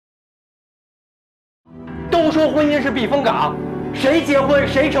都说婚姻是避风港，谁结婚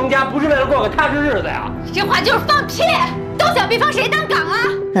谁成家不是为了过个踏实日子呀？这话就是放屁！都想避风谁当港啊？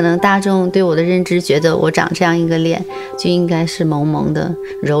可能大众对我的认知觉得我长这样一个脸就应该是萌萌的、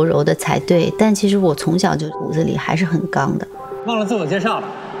柔柔的才对，但其实我从小就骨子里还是很刚的。忘了自我介绍了，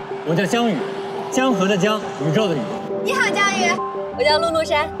我叫江宇，江河的江，宇宙的宇。你好，江宇，我叫陆陆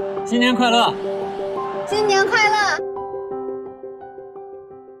山。新年快乐！新年快乐！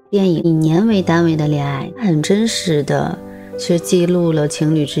电影以年为单位的恋爱，很真实的，其实记录了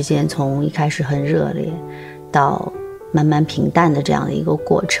情侣之间从一开始很热烈，到慢慢平淡的这样的一个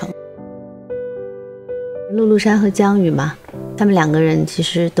过程。陆陆山和江宇嘛，他们两个人其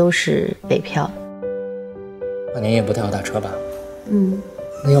实都是北漂。跨年夜不太好打车吧？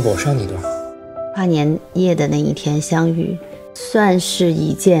那要不我捎你一段？跨年夜的那一天相遇，算是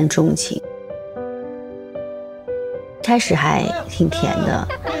一见钟情。开始还挺甜的，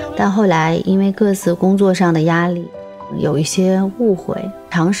但后来因为各自工作上的压力，有一些误会，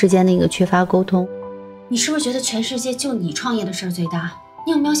长时间的一个缺乏沟通。你是不是觉得全世界就你创业的事儿最大？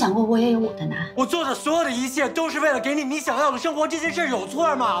你有没有想过我也有我的难？我做的所有的一切都是为了给你想要的生活，这件事有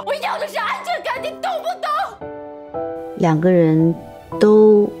错吗？我要的是安全感，你懂不懂？两个人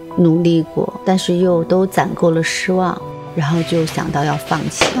都努力过，但是又都攒够了失望，然后就想到要放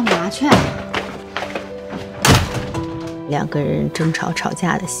弃。干嘛去？两个人争吵吵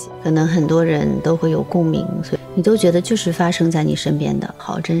架的戏，可能很多人都会有共鸣，所以你都觉得就是发生在你身边的，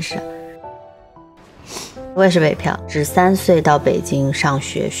好真实啊。我也是北漂，只3岁到北京上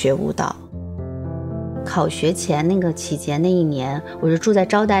学学舞蹈。考学前那个期间，那一年我是住在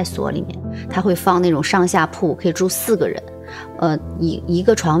招待所里面，他会放那种上下铺，可以住4个人，一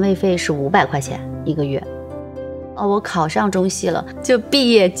个床位费是500块钱1个月。我考上中戏了，就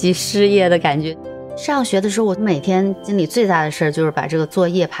毕业即失业的感觉。上学的时候，我每天心里最大的事就是把这个作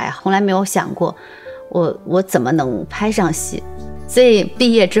业排好，从来没有想过我怎么能拍上戏，所以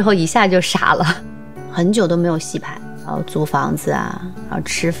毕业之后一下就傻了，很久都没有戏排，然后租房子啊，然后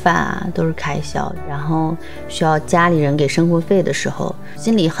吃饭啊都是开销，然后需要家里人给生活费的时候，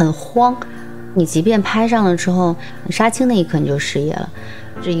心里很慌。你即便拍上了之后，杀青那一刻你就失业了，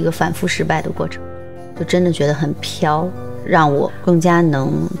是一个反复失败的过程，就真的觉得很飘，让我更加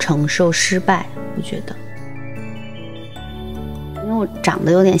能承受失败。我觉得因为我长得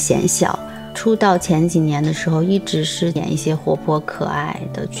有点显小，出道前几年的时候一直是演一些活泼可爱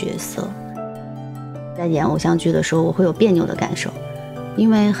的角色，在演偶像剧的时候我会有别扭的感受，因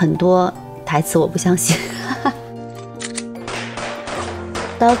为很多台词我不相信。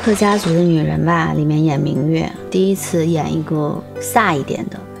刀客家族的女人吧，里面演明月，第一次演一个飒一点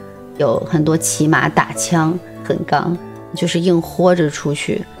的，有很多骑马打枪，很刚，就是硬豁着出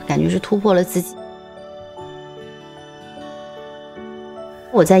去，感觉是突破了自己。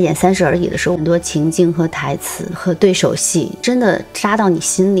我在演《30而已》的时候，很多情境和台词和对手戏真的扎到你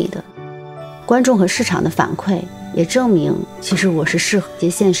心里的，观众和市场的反馈也证明，其实我是适合接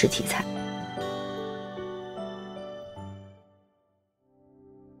现实题材。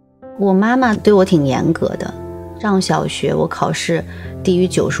我妈妈对我挺严格的，上小学我考试低于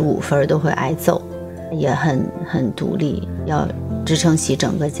95分都会挨揍，也很独立，要支撑起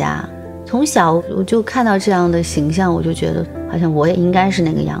整个家。从小我就看到这样的形象，我就觉得好像我也应该是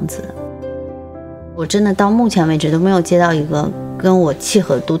那个样子的。我真的到目前为止都没有接到一个跟我契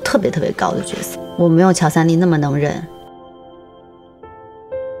合度特别高的角色，我没有乔三立那么能忍。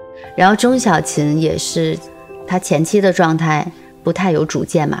然后钟小琴也是，她前期的状态不太有主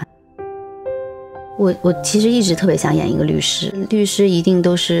见嘛。我其实一直特别想演一个律师，律师一定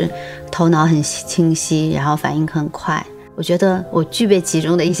都是头脑很清晰，然后反应很快。我觉得我具备其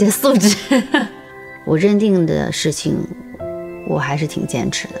中的一些素质。我认定的事情，我还是挺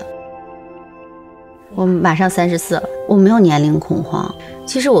坚持的。我马上34了，我没有年龄恐慌，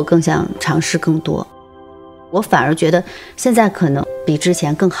其实我更想尝试更多。我反而觉得现在可能比之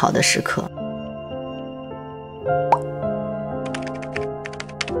前更好的时刻。